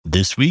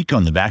This week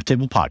on the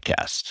Backtable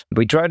Podcast.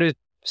 We try to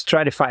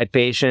stratify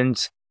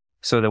patients.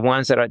 So the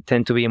ones that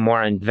tend to be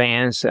more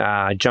advanced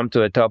jump to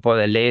the top of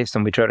the list,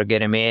 and we try to get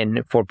them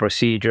in for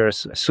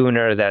procedures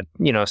sooner that,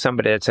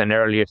 somebody that's an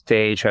earlier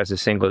stage has a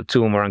single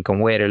tumor and can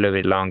wait a little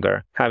bit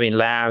longer. Having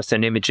labs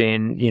and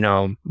imaging,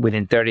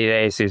 within 30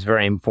 days is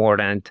very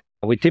important.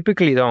 We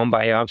typically don't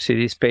biopsy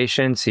these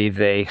patients. If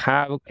they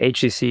have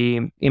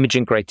HCC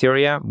imaging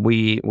criteria,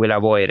 we will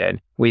avoid it.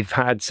 We've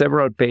had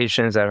several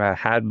patients that have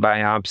had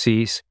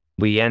biopsies.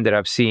 We ended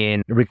up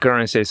seeing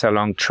recurrences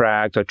along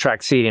tract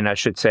seeding, I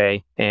should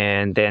say,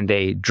 and then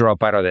they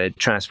drop out of the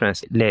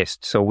transplant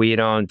list. So we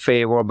don't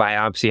favor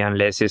biopsy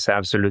unless it's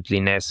absolutely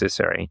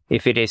necessary.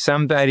 If it is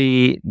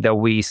somebody that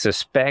we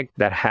suspect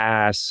that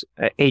has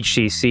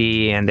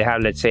HCC and they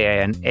have, let's say,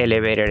 an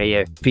elevated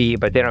AFP,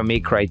 but they don't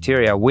meet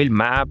criteria, we'll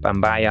map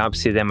and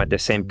biopsy them at the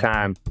same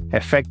time,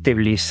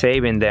 effectively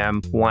saving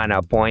them one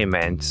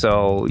appointment.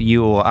 So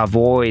you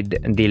avoid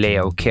delay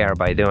of care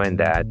by doing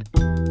that.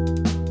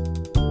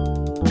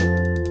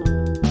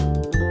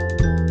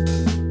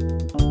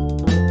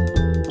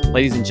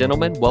 Ladies and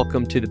gentlemen,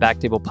 welcome to the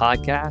Backtable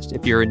Podcast.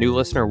 If you're a new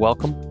listener,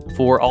 welcome.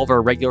 For all of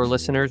our regular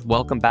listeners,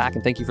 welcome back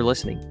and thank you for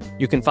listening.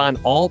 You can find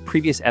all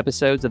previous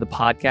episodes of the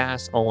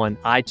podcast on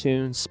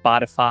iTunes,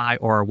 Spotify,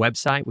 or our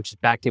website, which is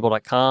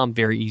backtable.com.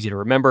 Very easy to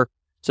remember.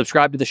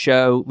 Subscribe to the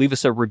show, leave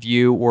us a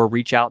review, or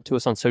reach out to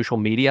us on social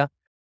media.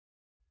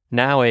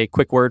 Now, a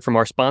quick word from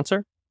our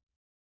sponsor.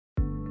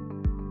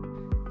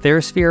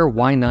 TheraSphere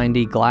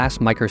Y90 glass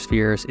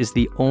microspheres is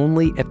the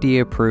only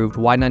FDA-approved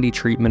Y90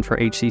 treatment for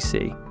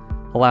HCC.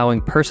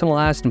 Allowing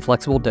personalized and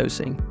flexible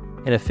dosing.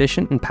 An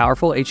efficient and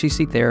powerful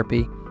HCC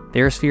therapy,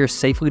 TheraSphere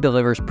safely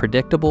delivers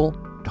predictable,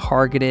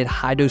 targeted,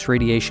 high-dose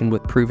radiation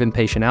with proven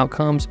patient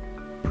outcomes,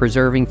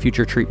 preserving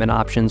future treatment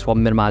options while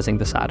minimizing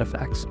the side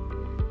effects.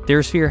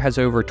 TheraSphere has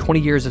over 20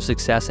 years of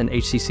success in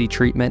HCC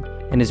treatment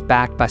and is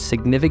backed by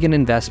significant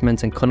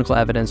investments in clinical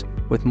evidence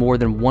with more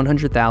than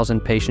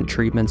 100,000 patient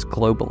treatments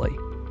globally,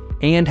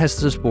 and has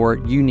the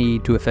support you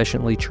need to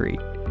efficiently treat.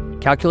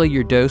 Calculate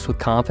your dose with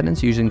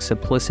confidence using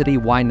Simplicity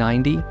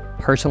Y90,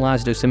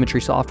 personalized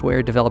dosimetry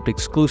software developed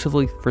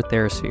exclusively for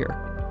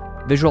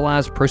TheraSphere.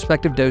 Visualize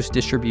prospective dose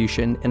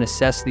distribution and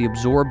assess the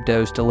absorbed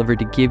dose delivered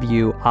to give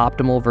you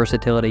optimal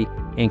versatility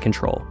and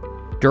control.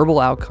 Durable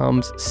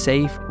outcomes,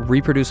 safe,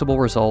 reproducible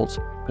results.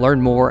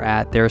 Learn more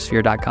at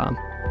therasphere.com.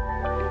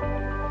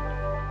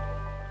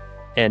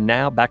 And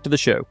now back to the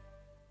show.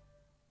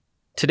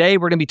 Today,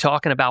 we're going to be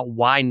talking about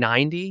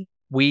Y90.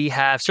 We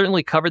have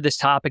certainly covered this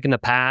topic in the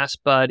past,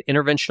 but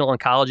interventional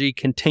oncology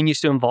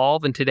continues to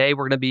evolve. And today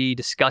we're going to be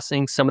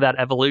discussing some of that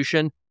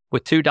evolution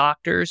with two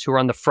doctors who are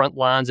on the front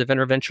lines of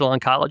interventional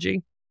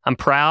oncology. I'm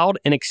proud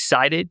and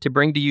excited to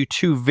bring to you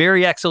two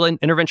very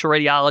excellent interventional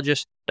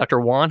radiologists,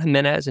 Dr. Juan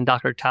Gimenez and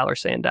Dr. Tyler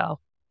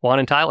Sandow. Juan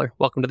and Tyler,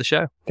 welcome to the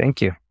show.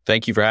 Thank you.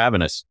 Thank you for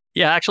having us.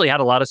 Yeah, I actually had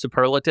a lot of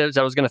superlatives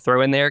I was going to throw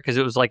in there because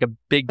it was like a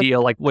big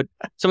deal. Like what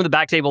some of the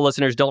Backtable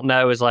listeners don't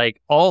know is like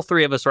all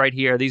three of us right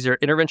here, these are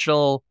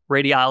interventional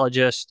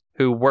radiologists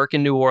who work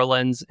in New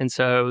Orleans. And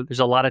so there's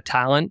a lot of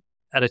talent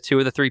out of two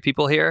of the three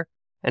people here.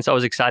 And so I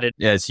was excited.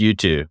 Yeah, it's you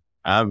two.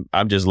 I'm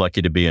just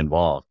lucky to be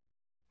involved.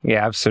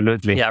 Yeah,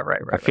 absolutely. Yeah,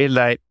 right. I feel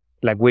like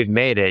we've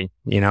made it.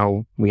 We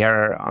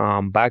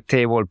are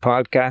Backtable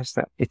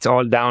Podcast. It's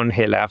all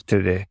downhill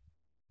after the.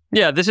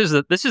 Yeah, this is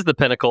the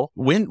pinnacle.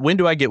 When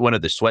do I get one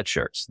of the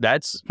sweatshirts?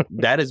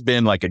 That has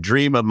been like a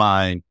dream of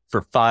mine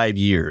for 5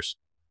 years.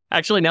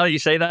 Actually, now that you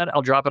say that,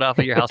 I'll drop it off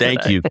at your house.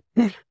 Thank you.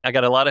 I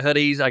got a lot of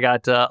hoodies. I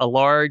got a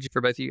large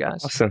for both of you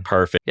guys. Awesome.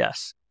 Perfect.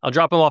 Yes. I'll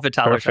drop them off at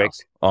Tyler's house.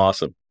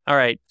 Awesome. All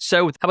right.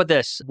 So how about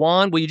this?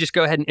 Juan, will you just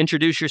go ahead and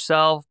introduce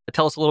yourself?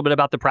 Tell us a little bit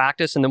about the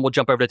practice, and then we'll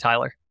jump over to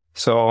Tyler.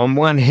 So I'm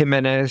Juan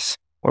Gimenez,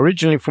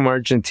 originally from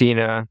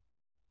Argentina.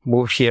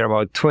 Moved here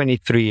about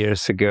 23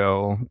 years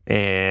ago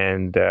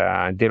and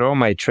did all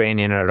my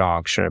training at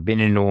Oxford. I've been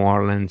in New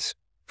Orleans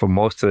for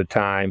most of the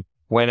time.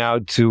 Went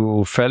out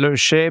to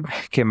fellowship,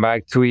 came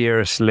back 2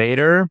 years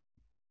later.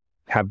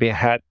 Have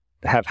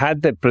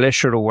had the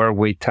pleasure to work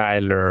with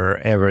Tyler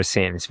ever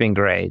since. It's been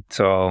great.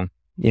 So,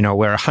 we're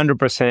 100%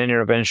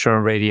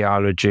 interventional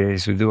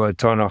radiologists. We do a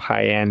ton of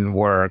high-end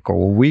work, or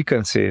what we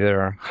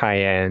consider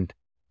high-end.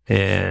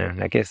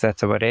 And I guess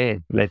that's about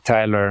it. Let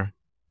Tyler...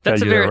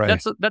 That's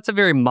a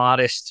very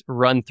modest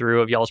run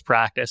through of y'all's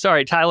practice. All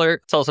right, Tyler,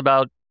 tell us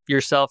about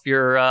yourself,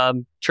 your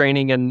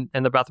training, and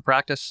about the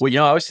practice.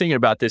 Well, I was thinking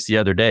about this the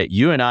other day.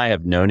 You and I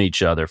have known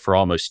each other for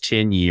almost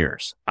 10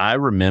 years. I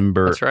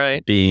remember That's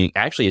right.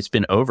 actually, it's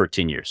been over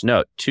 10 years.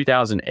 No,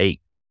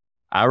 2008.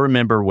 I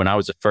remember when I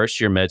was a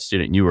first-year med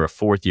student, you were a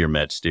fourth-year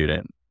med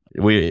student.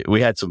 We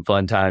had some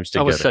fun times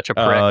together. I was such a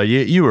prick.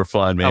 You were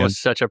fun, man. I was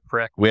such a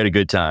prick. We had a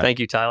good time. Thank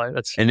you, Tyler.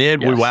 And then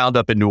we wound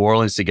up in New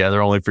Orleans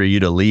together only for you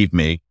to leave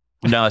me.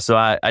 No, so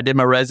I did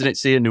my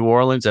residency in New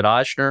Orleans at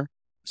Ochsner.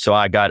 So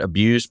I got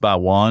abused by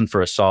Juan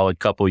for a solid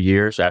couple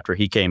years after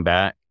he came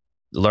back.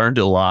 Learned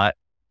a lot.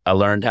 I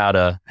learned how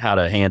to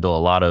handle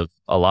a lot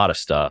of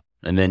stuff,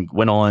 and then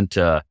went on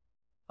to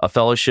a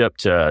fellowship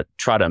to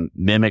try to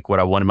mimic what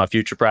I wanted my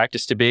future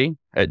practice to be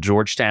at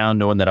Georgetown,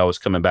 knowing that I was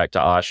coming back to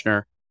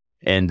Ochsner.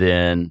 And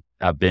then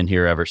I've been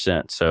here ever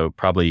since. So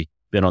probably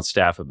been on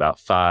staff about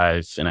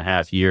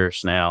 5.5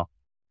 years now.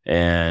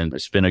 And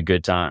it's been a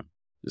good time.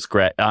 It's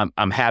great.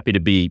 I'm happy to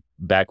be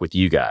back with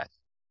you guys.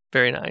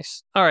 Very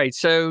nice. All right.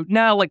 So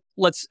now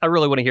I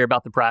really want to hear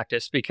about the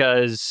practice,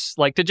 because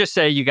to just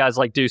say you guys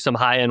do some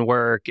high-end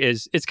work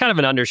it's kind of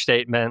an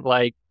understatement.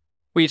 When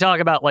you talk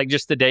about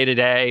just the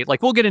day-to-day,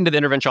 we'll get into the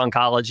interventional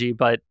oncology,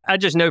 but I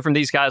just know from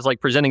these guys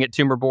presenting at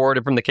tumor board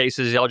and from the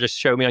cases y'all just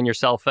show me on your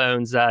cell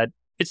phones that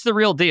it's the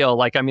real deal.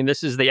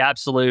 This is the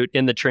absolute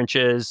in the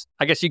trenches.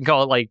 I guess you can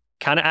call it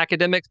kind of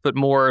academics, but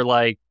more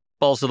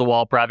balls to the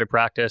wall private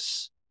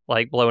practice,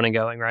 blowing and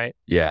going, right?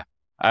 Yeah.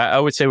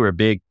 I would say we're a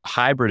big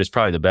hybrid is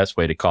probably the best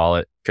way to call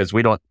it, because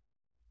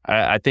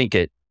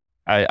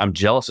I'm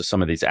jealous of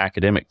some of these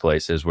academic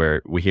places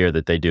where we hear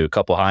that they do a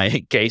couple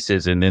high-end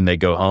cases and then they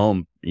go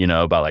home,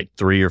 about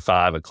 3 or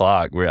 5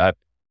 o'clock. Where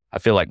I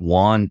feel like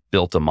Juan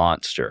built a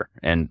monster,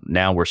 and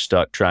now we're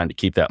stuck trying to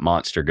keep that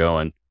monster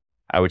going.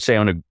 I would say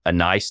on a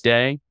nice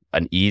day,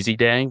 an easy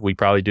day, we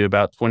probably do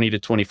about 20 to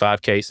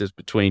 25 cases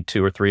between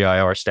 2 or 3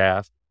 IR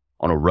staff.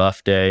 On a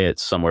rough day,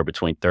 it's somewhere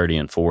between 30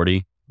 and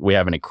 40. We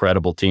have an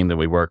incredible team that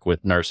we work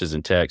with, nurses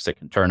and techs that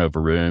can turn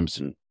over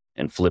rooms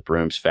and flip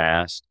rooms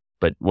fast.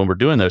 But when we're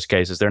doing those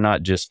cases, they're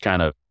not just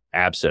kind of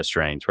abscess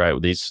drains,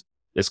 right? This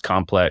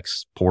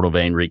complex portal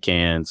vein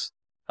recans,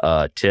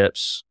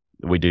 tips.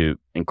 We do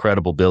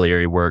incredible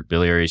biliary work,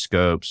 biliary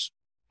scopes.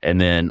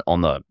 And then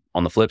on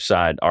the flip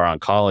side, our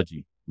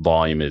oncology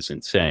volume is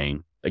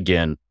insane.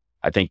 Again,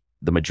 I think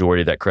the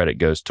majority of that credit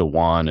goes to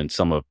Juan and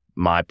some of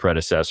my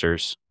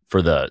predecessors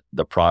for the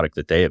product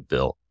that they have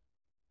built.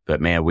 But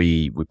man,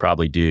 we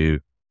probably do,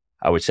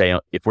 I would say,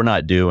 if we're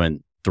not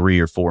doing 3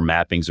 or 4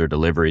 mappings or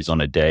deliveries on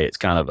a day,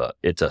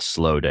 it's a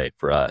slow day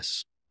for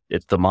us.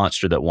 It's the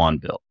monster that Juan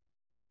built.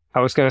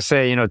 I was going to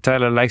say,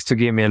 Tyler likes to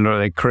give me a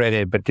lot of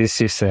credit, but this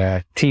is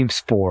team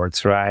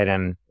sports, right?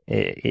 And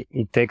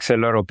it takes a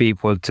lot of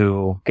people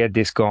to get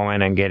this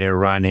going and get it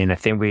running. I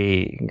think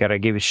we got to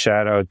give a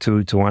shout out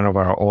to one of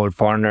our old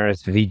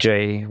partners,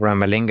 Vijay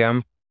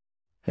Ramalingam.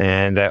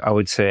 And I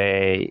would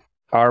say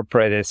our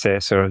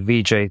predecessor,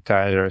 Vijay,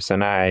 Tylers,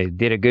 and I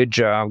did a good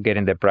job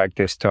getting the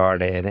practice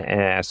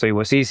started. So it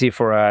was easy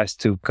for us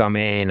to come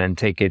in and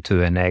take it to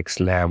the next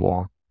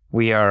level.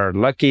 We are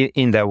lucky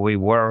in that we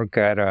work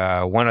at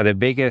one of the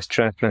biggest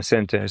transplant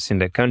centers in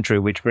the country,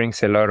 which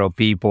brings a lot of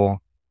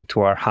people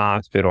to our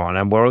hospital.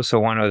 And we're also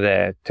one of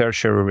the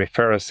tertiary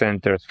referral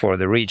centers for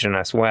the region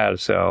as well.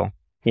 So,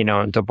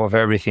 on top of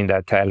everything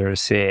that Tyler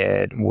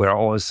said, we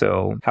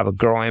also have a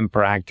growing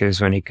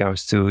practice when it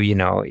comes to,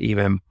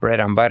 even bread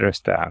and butter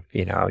stuff,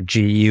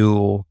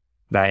 GU,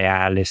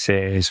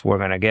 dialysis. We're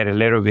going to get a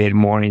little bit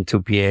more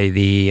into PAD.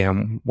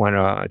 And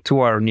 2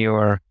 our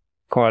newer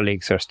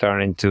colleagues are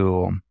starting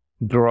to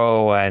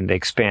grow and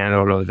expand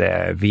all of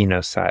the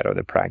venous side of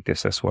the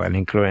practice as well,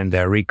 including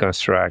the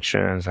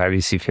reconstructions,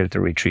 IVC filter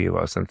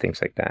retrievals, and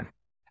things like that.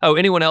 Oh,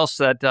 anyone else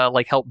that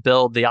helped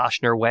build the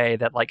Ochsner way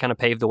that kind of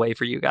paved the way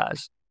for you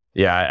guys?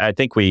 Yeah, I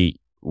think we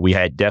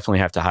definitely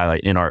have to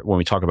highlight when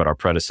we talk about our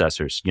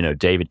predecessors,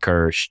 David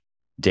Kirsch,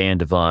 Dan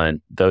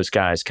Devon, those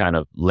guys kind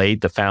of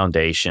laid the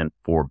foundation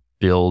for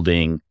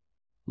building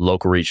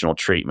local regional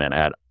treatment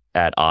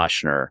at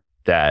Ochsner.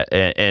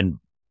 And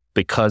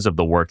because of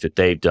the work that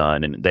they've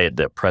done and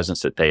the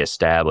presence that they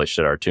established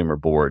at our tumor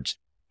boards,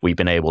 we've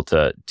been able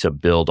to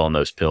build on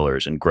those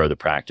pillars and grow the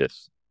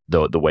practice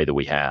the way that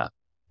we have.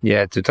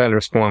 Yeah, to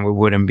Tyler's point, we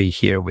wouldn't be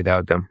here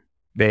without them.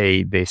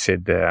 They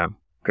set the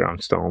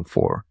groundstone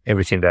for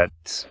everything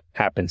that's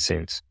happened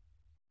since.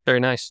 Very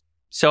nice.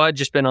 So I'd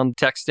just been on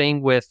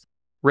texting with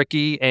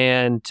Ricky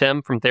and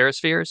Tim from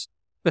TheraSpheres.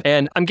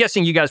 And I'm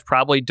guessing you guys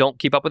probably don't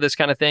keep up with this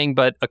kind of thing,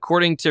 but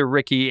according to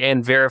Ricky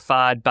and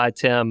verified by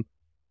Tim,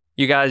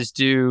 you guys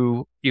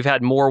you've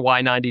had more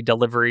Y90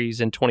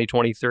 deliveries in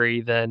 2023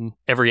 than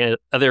every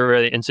other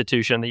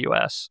institution in the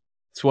U.S.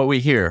 It's what we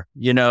hear,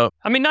 I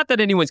mean, not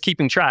that anyone's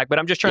keeping track, but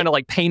I'm just trying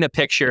to paint a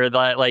picture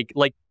that like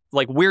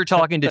we're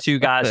talking to 2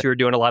 guys who are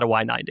doing a lot of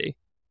Y90.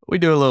 We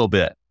do a little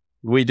bit.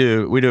 We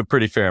do a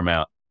pretty fair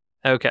amount.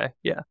 Okay,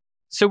 yeah.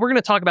 So we're going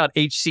to talk about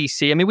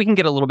HCC. I mean, we can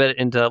get a little bit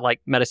into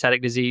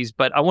metastatic disease,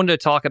 but I wanted to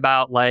talk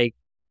about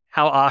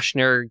how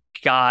Ochsner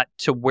got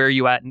to where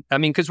you at. I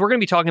mean, because we're going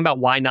to be talking about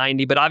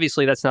Y90, but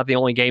obviously that's not the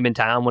only game in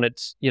town when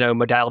it's,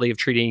 modality of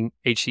treating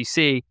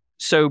HCC.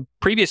 So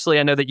previously,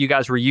 I know that you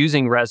guys were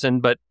using resin,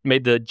 but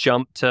made the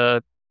jump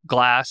to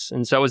glass.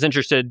 And so I was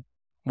interested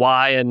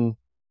why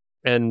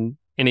and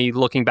any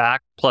looking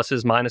back,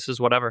 pluses, minuses,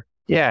 whatever.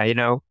 Yeah,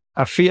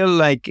 I feel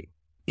like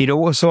it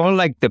was all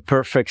the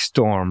perfect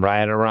storm,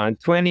 right?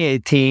 Around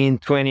 2018,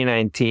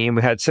 2019,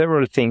 we had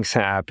several things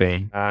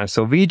happen.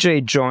 So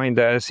Vijay joined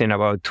us in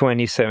about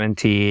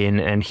 2017,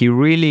 and he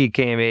really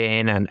came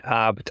in and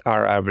upped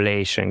our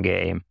ablation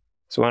game.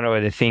 It's one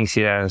of the things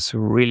he does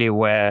really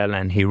well,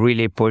 and he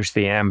really pushed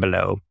the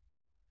envelope.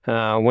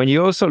 When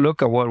you also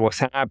look at what was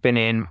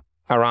happening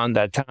around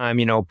that time,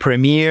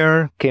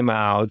 Premier came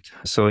out.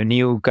 So a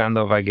new kind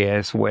of, I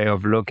guess, way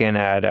of looking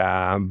at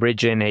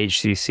bridging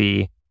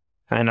HCC.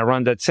 And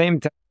around that same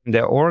time,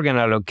 the organ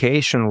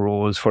allocation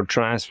rules for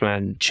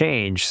transplant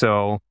changed.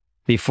 So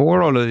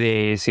before all of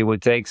this, it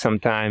would take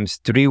sometimes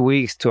 3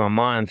 weeks to a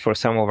month for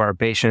some of our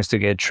patients to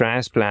get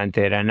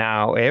transplanted. And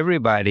now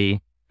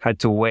everybody had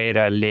to wait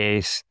at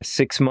least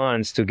 6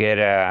 months to get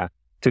a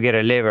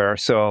liver.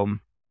 So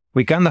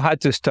we kind of had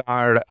to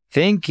start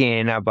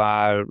thinking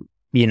about,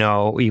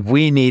 if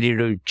we needed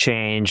to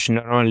change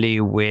not only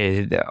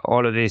with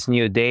all of this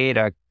new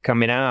data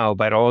coming out,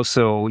 but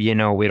also,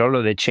 with all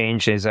of the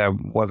changes that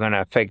were going to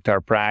affect our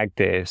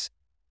practice.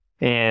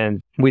 And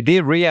we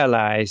did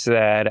realize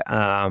that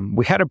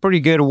we had a pretty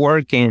good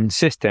working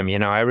system.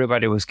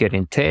 Everybody was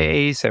getting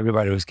TACE,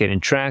 everybody was getting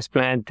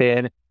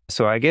transplanted.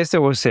 So I guess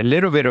there was a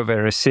little bit of a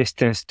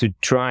resistance to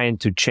trying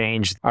to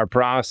change our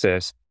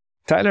process.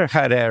 Tyler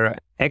had an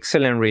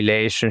excellent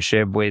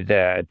relationship with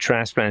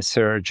transplant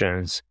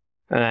surgeons.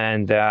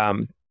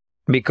 And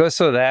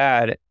because of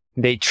that,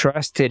 they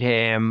trusted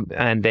him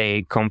and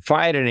they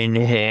confided in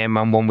him.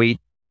 And when we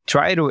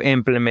tried to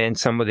implement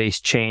some of these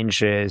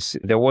changes,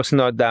 there was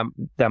not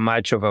that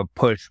much of a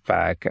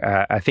pushback.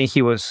 I think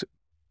he was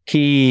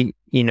key,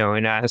 in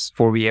us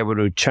for being able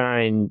to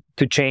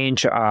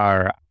change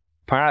our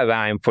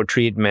paradigm for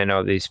treatment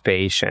of these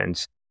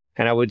patients.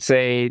 And I would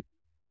say,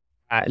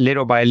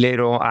 little by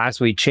little, as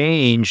we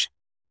changed,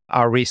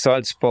 our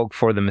results spoke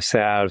for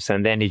themselves,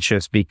 and then it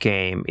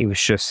was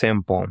just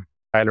simple.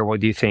 Tyler,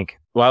 what do you think?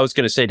 Well, I was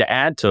going to say, to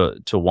add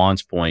to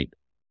Juan's point,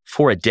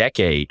 for a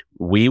decade,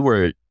 we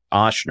were,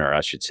 Ochsner,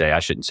 I should say, I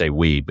shouldn't say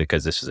we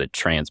because this is a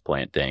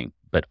transplant thing,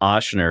 but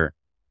Ochsner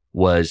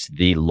was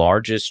the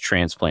largest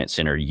transplant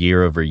center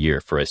year over year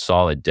for a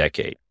solid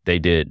decade. They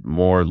did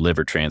more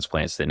liver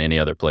transplants than any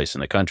other place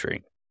in the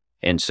country.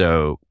 And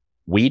so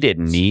we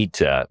didn't need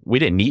to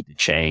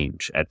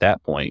change at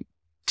that point.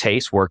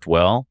 TACE worked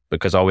well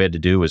because all we had to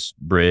do was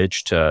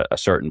bridge to a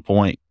certain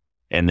point,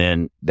 and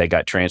then they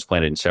got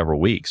transplanted in several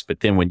weeks. But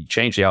then when you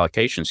change the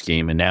allocation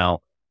scheme, and now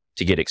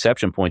to get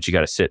exception points, you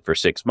got to sit for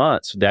 6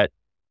 months, that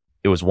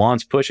it was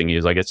Juan's pushing. He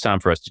was like, it's time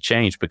for us to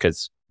change,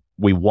 because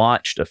we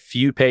watched a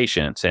few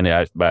patients, and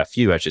by a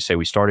few, I should say,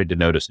 we started to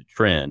notice a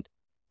trend.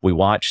 We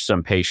watched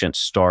some patients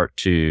start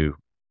to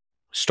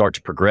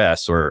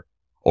progress, or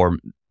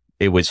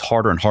it was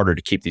harder and harder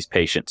to keep these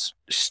patients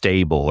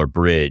stable or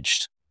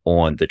bridged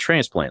on the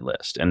transplant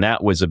list. And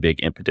that was a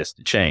big impetus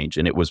to change.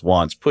 And it was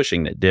Juan's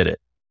pushing that did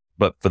it.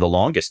 But for the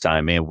longest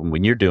time, man,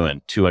 when you're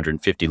doing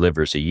 250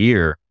 livers a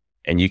year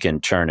and you can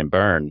churn and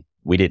burn,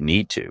 we didn't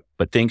need to.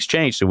 But things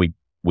changed, so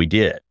we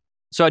did.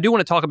 So I do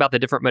want to talk about the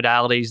different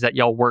modalities that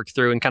y'all work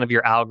through and kind of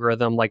your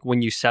algorithm, like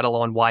when you settle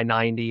on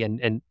Y90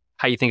 and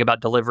how you think about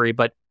delivery.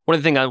 But one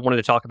of the things I wanted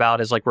to talk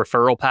about is like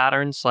referral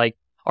patterns. Like,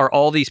 are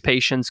all these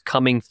patients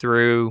coming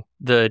through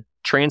the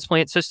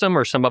transplant system,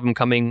 or some of them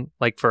coming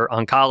like for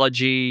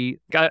oncology?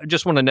 I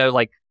just want to know,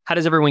 like, how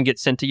does everyone get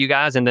sent to you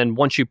guys? And then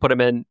once you put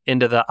them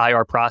into the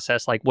IR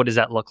process, like, what does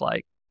that look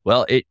like?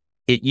 Well, it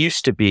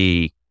used to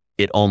be,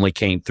 it only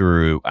came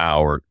through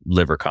our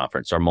liver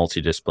conference, our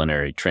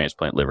multidisciplinary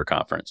transplant liver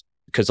conference,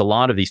 because a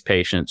lot of these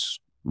patients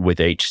with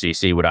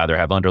HCC would either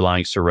have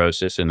underlying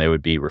cirrhosis and they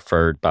would be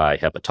referred by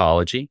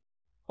hepatology,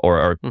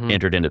 or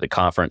entered into the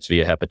conference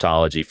via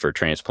hepatology for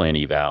transplant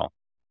eval.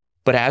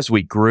 But as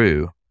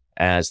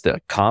the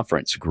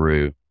conference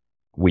grew,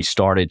 we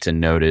started to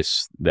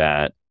notice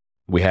that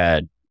we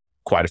had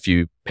quite a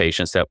few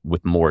patients that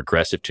with more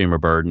aggressive tumor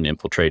burden,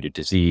 infiltrated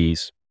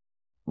disease.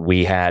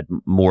 We had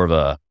more of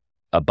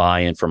a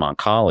buy-in from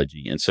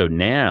oncology. And so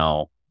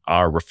now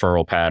our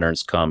referral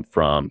patterns come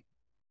from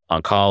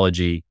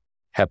oncology,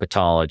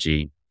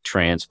 hepatology,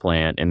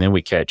 transplant, and then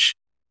we catch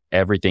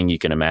everything you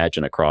can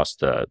imagine across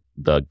the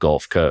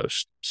Gulf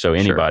Coast. So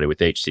anybody with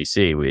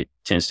HCC,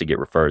 tends to get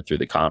referred through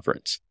the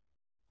conference.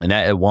 And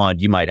that, Juan,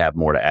 you might have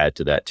more to add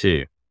to that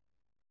too.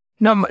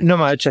 No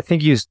much. I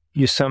think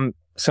you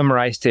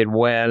summarized it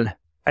well.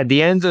 At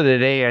the end of the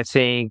day, I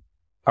think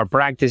our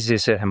practice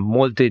is a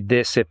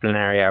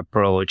multidisciplinary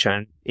approach,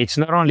 and it's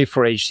not only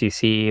for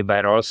HCC,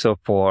 but also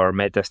for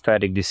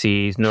metastatic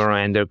disease,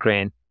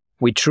 neuroendocrine.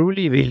 We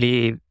truly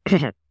believe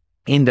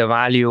in the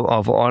value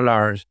of all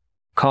our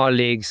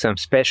colleagues and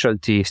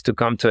specialties to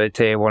come to a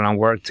table and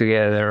work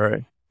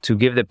together to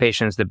give the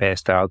patients the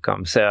best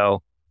outcome.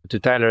 So to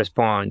Tyler's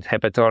point,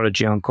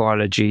 hepatology,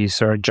 oncology,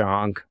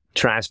 surgeon,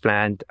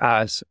 transplant,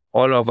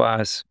 all of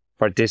us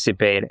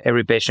participate.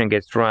 Every patient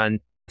gets run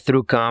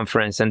through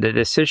conference, and the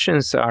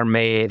decisions are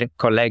made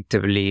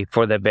collectively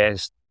for the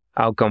best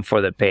outcome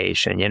for the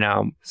patient.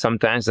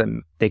 Sometimes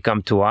they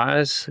come to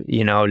us.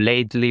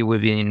 Lately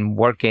we've been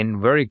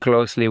working very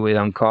closely with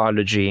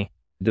oncology,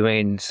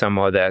 doing some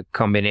of the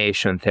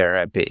combination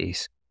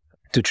therapies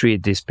to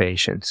treat these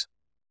patients.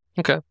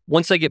 Okay.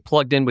 Once they get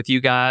plugged in with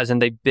you guys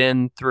and they've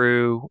been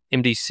through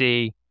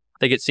MDC,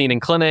 they get seen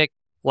in clinic,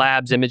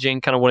 labs,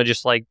 imaging. Kind of want to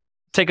just like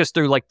take us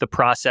through like the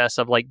process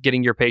of like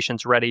getting your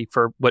patients ready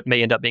for what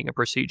may end up being a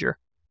procedure.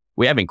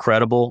 We have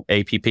incredible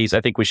APPs.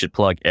 I think we should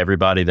plug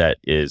everybody that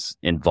is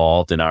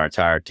involved in our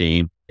entire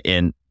team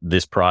in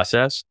this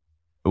process.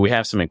 We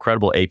have some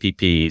incredible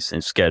APPs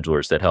and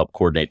schedulers that help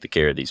coordinate the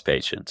care of these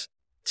patients.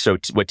 So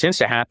what tends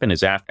to happen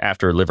is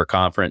after a liver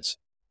conference,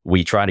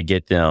 we try to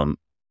get them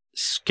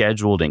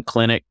scheduled in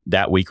clinic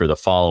that week or the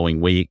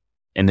following week.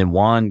 And then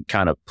Juan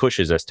kind of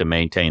pushes us to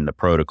maintain the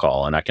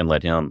protocol, and I can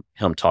let him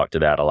talk to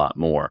that a lot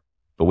more.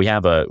 But we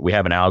have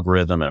an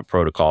algorithm and a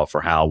protocol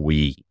for how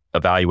we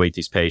evaluate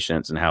these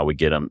patients and how we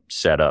get them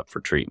set up for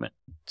treatment.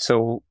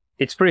 So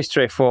it's pretty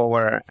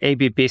straightforward.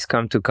 APPs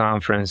come to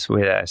conference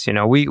with us.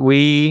 We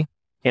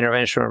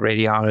interventional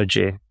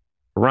radiology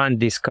run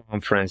these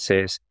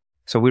conferences.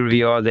 So we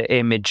review all the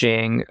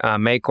imaging,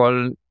 make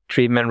all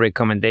treatment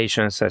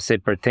recommendations as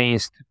it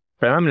pertains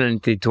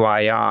predominantly to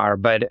IR,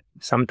 but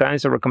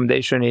sometimes the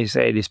recommendation is,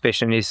 hey, this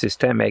patient is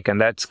systemic, and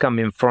that's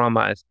coming from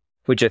us,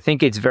 which I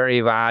think is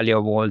very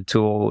valuable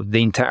to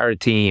the entire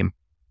team.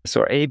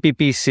 So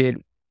APPs sit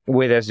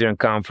with us during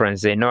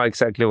conference. They know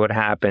exactly what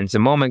happens. The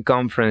moment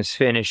conference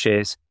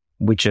finishes,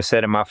 we just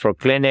set them up for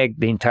clinic.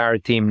 The entire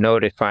team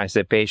notifies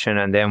the patient,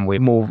 and then we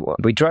move.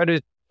 We try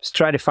to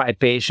stratify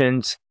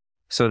patients.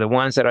 So the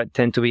ones that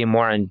tend to be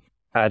more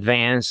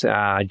advanced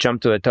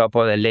jump to the top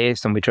of the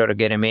list, and we try to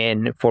get them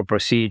in for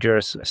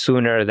procedures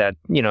sooner. That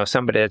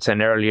somebody that's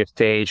an earlier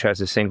stage has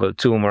a single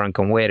tumor and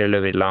can wait a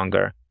little bit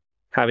longer.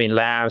 Having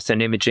labs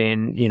and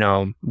imaging,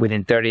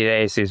 within 30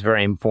 days is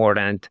very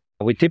important.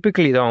 We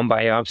typically don't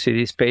biopsy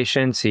these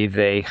patients. If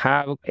they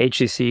have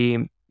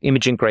HCC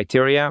imaging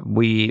criteria,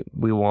 we'll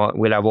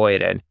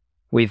avoid it.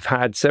 We've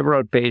had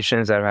several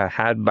patients that have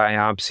had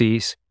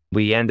biopsies.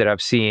 We ended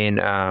up seeing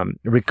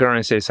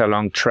recurrences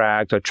along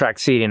tract, or tract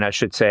seeding, I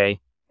should say,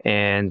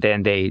 and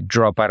then they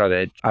drop out of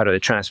the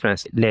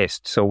transplant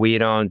list. So we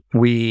don't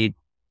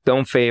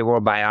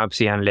favor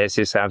biopsy unless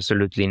it's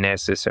absolutely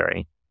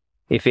necessary.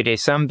 If it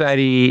is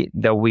somebody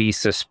that we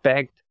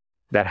suspect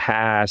that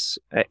has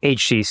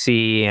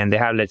HCC and they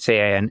have, let's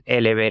say, an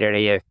elevated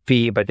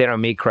AFP, but they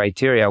don't meet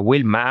criteria,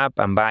 we'll map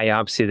and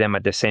biopsy them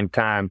at the same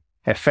time,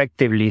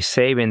 effectively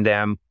saving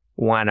them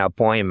one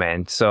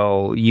appointment.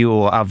 So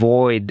you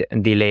avoid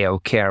delay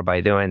of care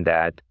by doing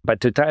that. But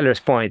to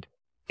Tyler's point,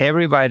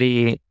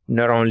 everybody,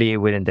 not only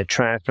within the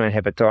transplant,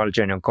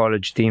 hepatology, and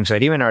oncology teams,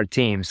 but even our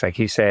teams, like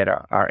he said,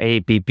 our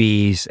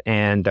APPs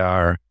and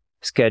our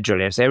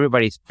schedulers,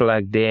 everybody's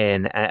plugged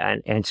in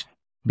and it's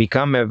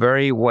become a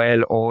very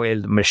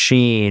well-oiled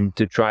machine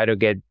to try to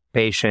get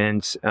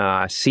patients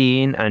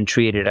seen and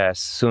treated as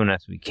soon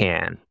as we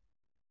can.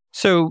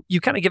 So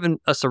you've kind of given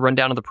us a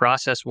rundown of the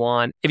process,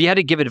 Juan. If you had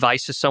to give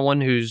advice to someone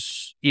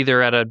who's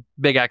either at a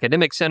big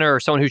academic center or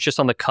someone who's just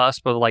on the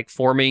cusp of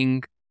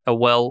forming a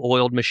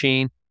well-oiled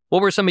machine,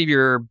 what were some of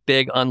your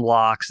big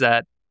unlocks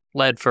that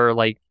led for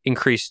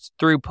increased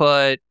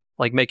throughput,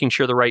 making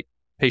sure the right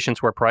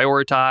patients were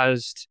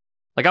prioritized?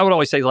 I would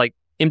always say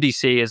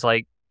MDC is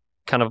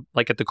kind of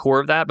at the core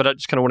of that, but I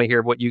just kind of want to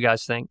hear what you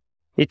guys think.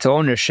 It's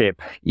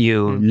ownership.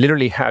 You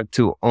literally have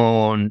to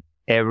own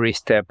every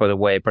step of the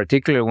way,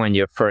 particularly when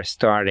you're first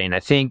starting. I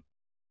think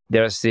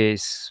there's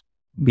this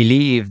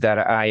belief that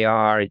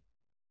IR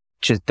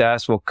just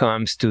does what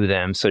comes to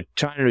them. So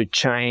trying to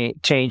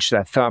change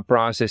that thought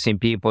process in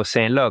people,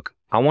 saying, look,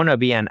 I want to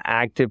be an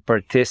active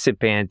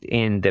participant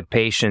in the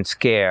patient's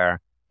care.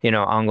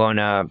 I'm going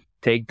to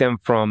take them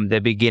from the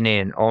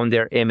beginning, on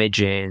their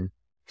imaging,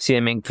 see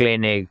them in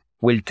clinic.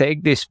 We'll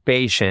take this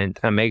patient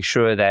and make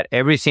sure that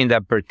everything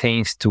that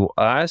pertains to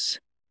us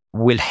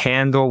will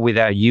handle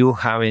without you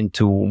having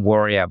to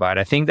worry about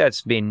it. I think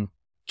that's been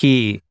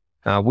key.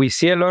 We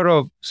see a lot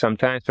of,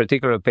 sometimes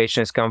particular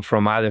patients come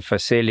from other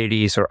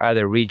facilities or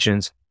other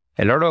regions.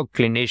 A lot of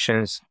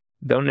clinicians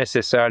don't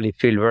necessarily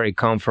feel very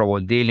comfortable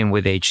dealing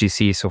with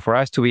HCC. So for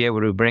us to be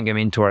able to bring them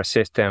into our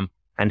system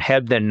and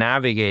help them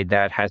navigate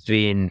that has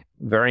been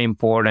very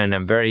important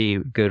and very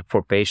good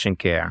for patient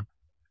care.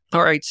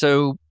 All right.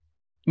 So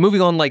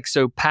moving on,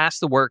 so past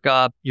the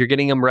workup, you're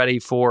getting them ready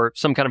for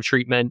some kind of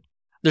treatment.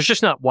 There's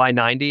just not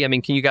Y90. I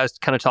mean, can you guys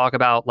kind of talk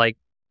about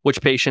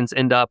which patients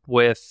end up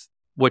with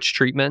which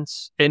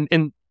treatments?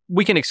 And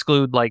we can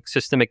exclude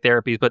systemic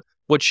therapies, but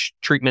which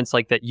treatments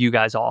that you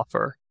guys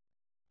offer?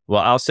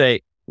 Well, I'll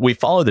say we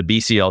follow the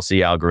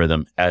BCLC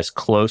algorithm as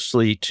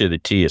closely to the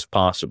T as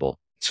possible.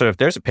 So if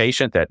there's a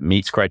patient that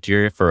meets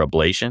criteria for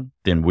ablation,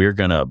 then we're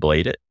going to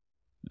ablate it,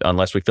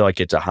 unless we feel like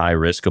it's a high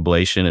risk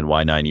ablation and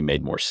Y90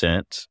 made more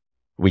sense.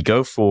 We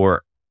go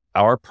for,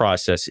 our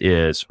process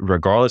is,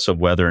 regardless of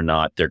whether or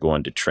not they're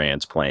going to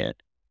transplant,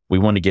 we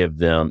want to give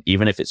them,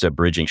 even if it's a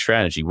bridging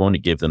strategy, we want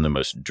to give them the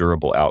most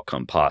durable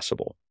outcome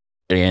possible.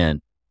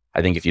 And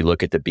I think if you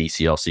look at the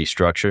BCLC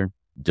structure,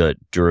 the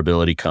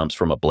durability comes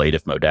from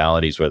ablative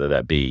modalities, whether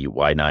that be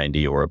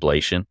Y90 or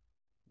ablation.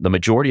 The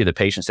majority of the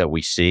patients that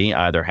we see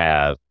either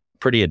have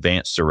pretty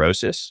advanced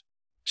cirrhosis.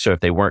 So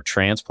if they weren't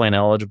transplant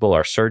eligible,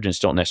 our surgeons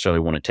don't necessarily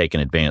want to take an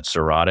advanced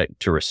cirrhotic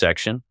to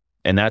resection.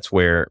 And that's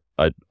where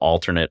an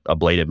alternate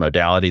ablative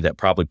modality that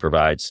probably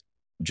provides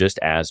just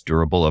as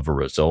durable of a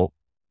result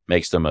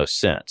makes the most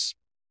sense.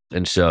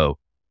 And so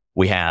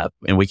we have,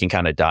 and we can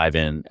kind of dive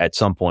in at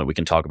some point. We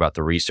can talk about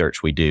the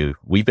research we do.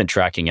 We've been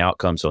tracking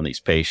outcomes on these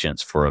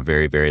patients for a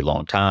very, very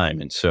long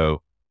time. And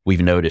so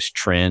we've noticed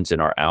trends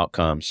in our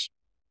outcomes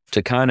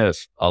to kind of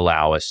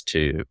allow us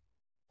to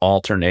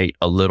alternate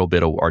a little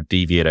bit or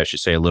deviate, I should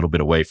say, a little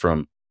bit away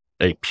from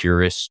a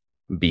purist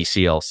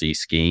BCLC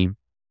scheme.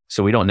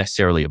 So we don't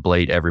necessarily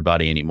ablate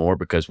everybody anymore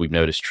because we've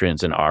noticed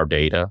trends in our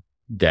data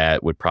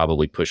that would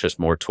probably push us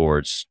more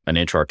towards an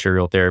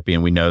intra-arterial therapy.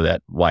 And we know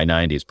that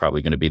Y90 is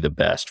probably going to be the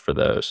best for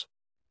those.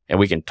 And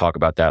we can talk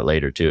about that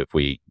later too, if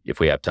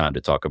we have time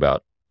to talk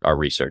about our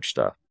research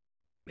stuff.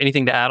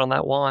 Anything to add on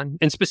that, Juan?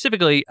 And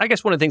specifically, I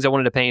guess one of the things I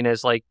wanted to paint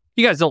is like,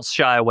 you guys don't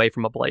shy away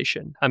from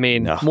ablation. I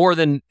mean, No. More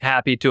than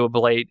happy to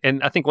ablate.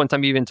 And I think one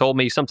time you even told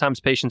me sometimes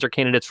patients are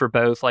candidates for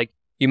both. Like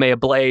you may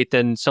ablate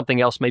and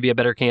something else may be a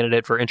better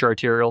candidate for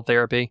intra-arterial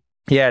therapy.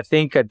 Yeah, I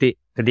think at the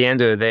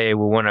end of the day,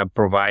 we want to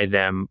provide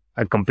them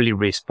a complete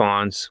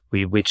response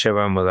with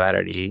whichever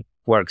modality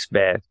works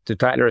best. To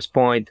Tyler's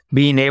point,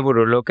 being able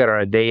to look at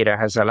our data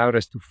has allowed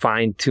us to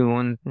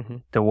fine-tune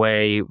the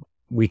way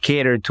we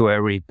cater to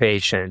every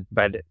patient.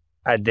 But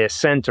at the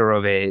center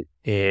of it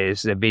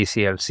is the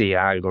BCLC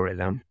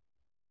algorithm.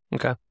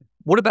 Okay.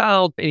 What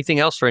about anything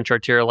else for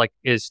intra-arterial? Like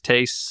is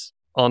TACE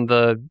on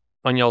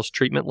y'all's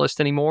treatment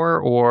list anymore,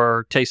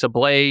 or TACE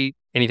ablate?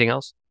 Anything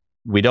else?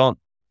 We don't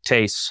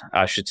TACE,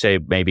 I should say,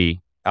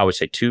 maybe I would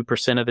say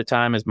 2% of the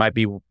time might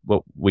be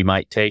what we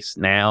might TACE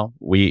now.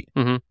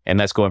 And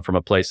that's going from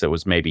a place that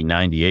was maybe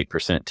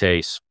 98%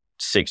 TACE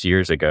 6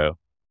 years ago.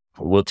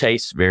 We'll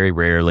TACE very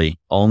rarely,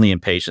 only in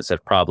patients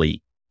that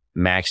probably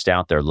maxed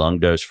out their lung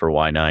dose for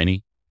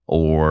Y90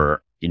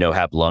 or,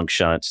 have lung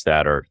shunts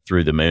that are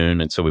through the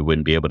moon. And so we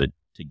wouldn't be able to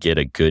get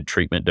a good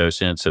treatment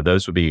dose in. So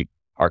those would be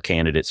our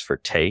candidates for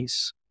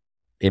TACE.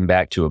 And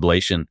back to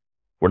ablation,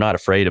 we're not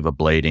afraid of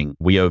ablating.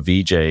 We owe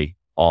VJ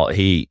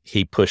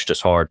he pushed us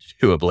hard to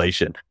do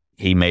ablation.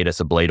 He made us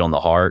ablate on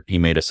the heart. He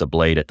made us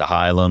ablate at the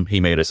hilum. He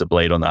made us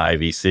ablate on the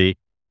IVC.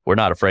 We're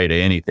not afraid of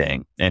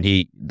anything. And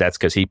that's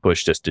because he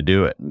pushed us to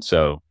do it. And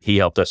so he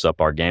helped us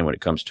up our game when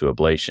it comes to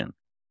ablation.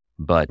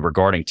 But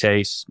regarding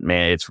TACE,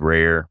 man, it's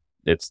rare.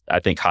 It's, I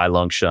think, high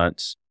lung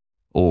shunts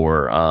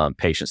or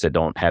patients that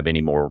don't have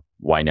any more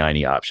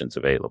Y90 options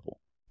available.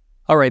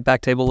 All right,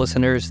 Backtable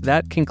listeners,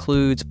 that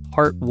concludes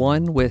part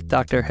 1 with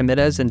Dr.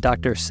 Gimenez and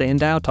Dr.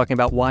 Sandow talking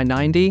about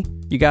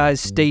Y90. You guys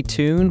stay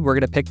tuned. We're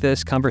going to pick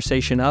this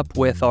conversation up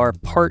with our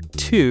part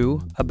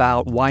 2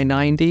 about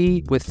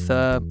Y90 with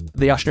the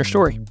Ochsner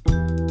story.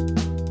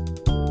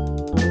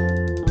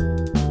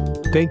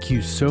 Thank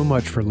you so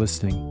much for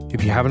listening.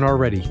 If you haven't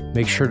already,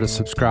 make sure to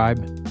subscribe,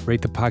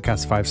 rate the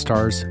podcast 5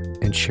 stars,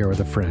 and share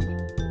with a friend.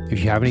 If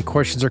you have any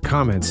questions or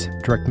comments,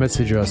 direct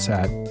message us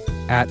at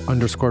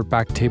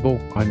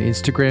 @_Backtable on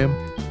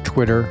Instagram,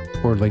 Twitter,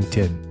 or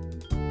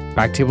LinkedIn.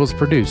 Backtable is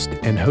produced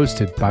and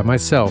hosted by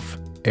myself,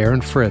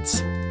 Aaron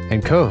Fritz,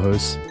 and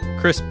co-hosts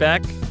Chris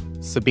Beck,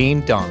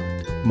 Sabine Don,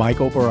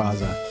 Michael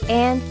Barraza,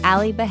 and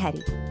Ali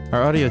Behetti.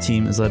 Our audio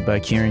team is led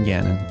by Kieran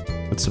Gannon,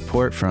 with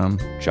support from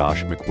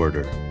Josh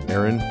McWhirter,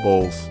 Aaron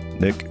Bowles,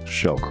 Nick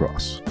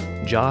Shellcross,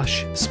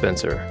 Josh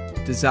Spencer.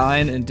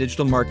 Design and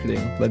digital marketing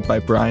led by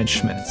Brian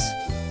Schmitz.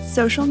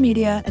 Social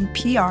media and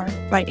PR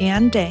by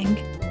Ann Dang,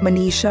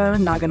 Manisha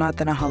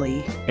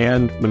Naganathanahali,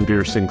 and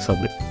Manveer Singh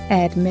Sabri.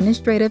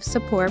 Administrative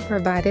support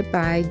provided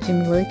by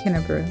Jamila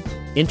Kinnebrew.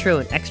 Intro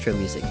and extra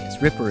music is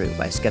Ripperoo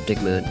by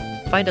Skeptic Moon.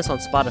 Find us on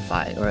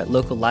Spotify or at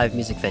local live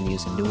music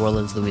venues in New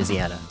Orleans,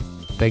 Louisiana.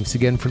 Thanks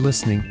again for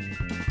listening.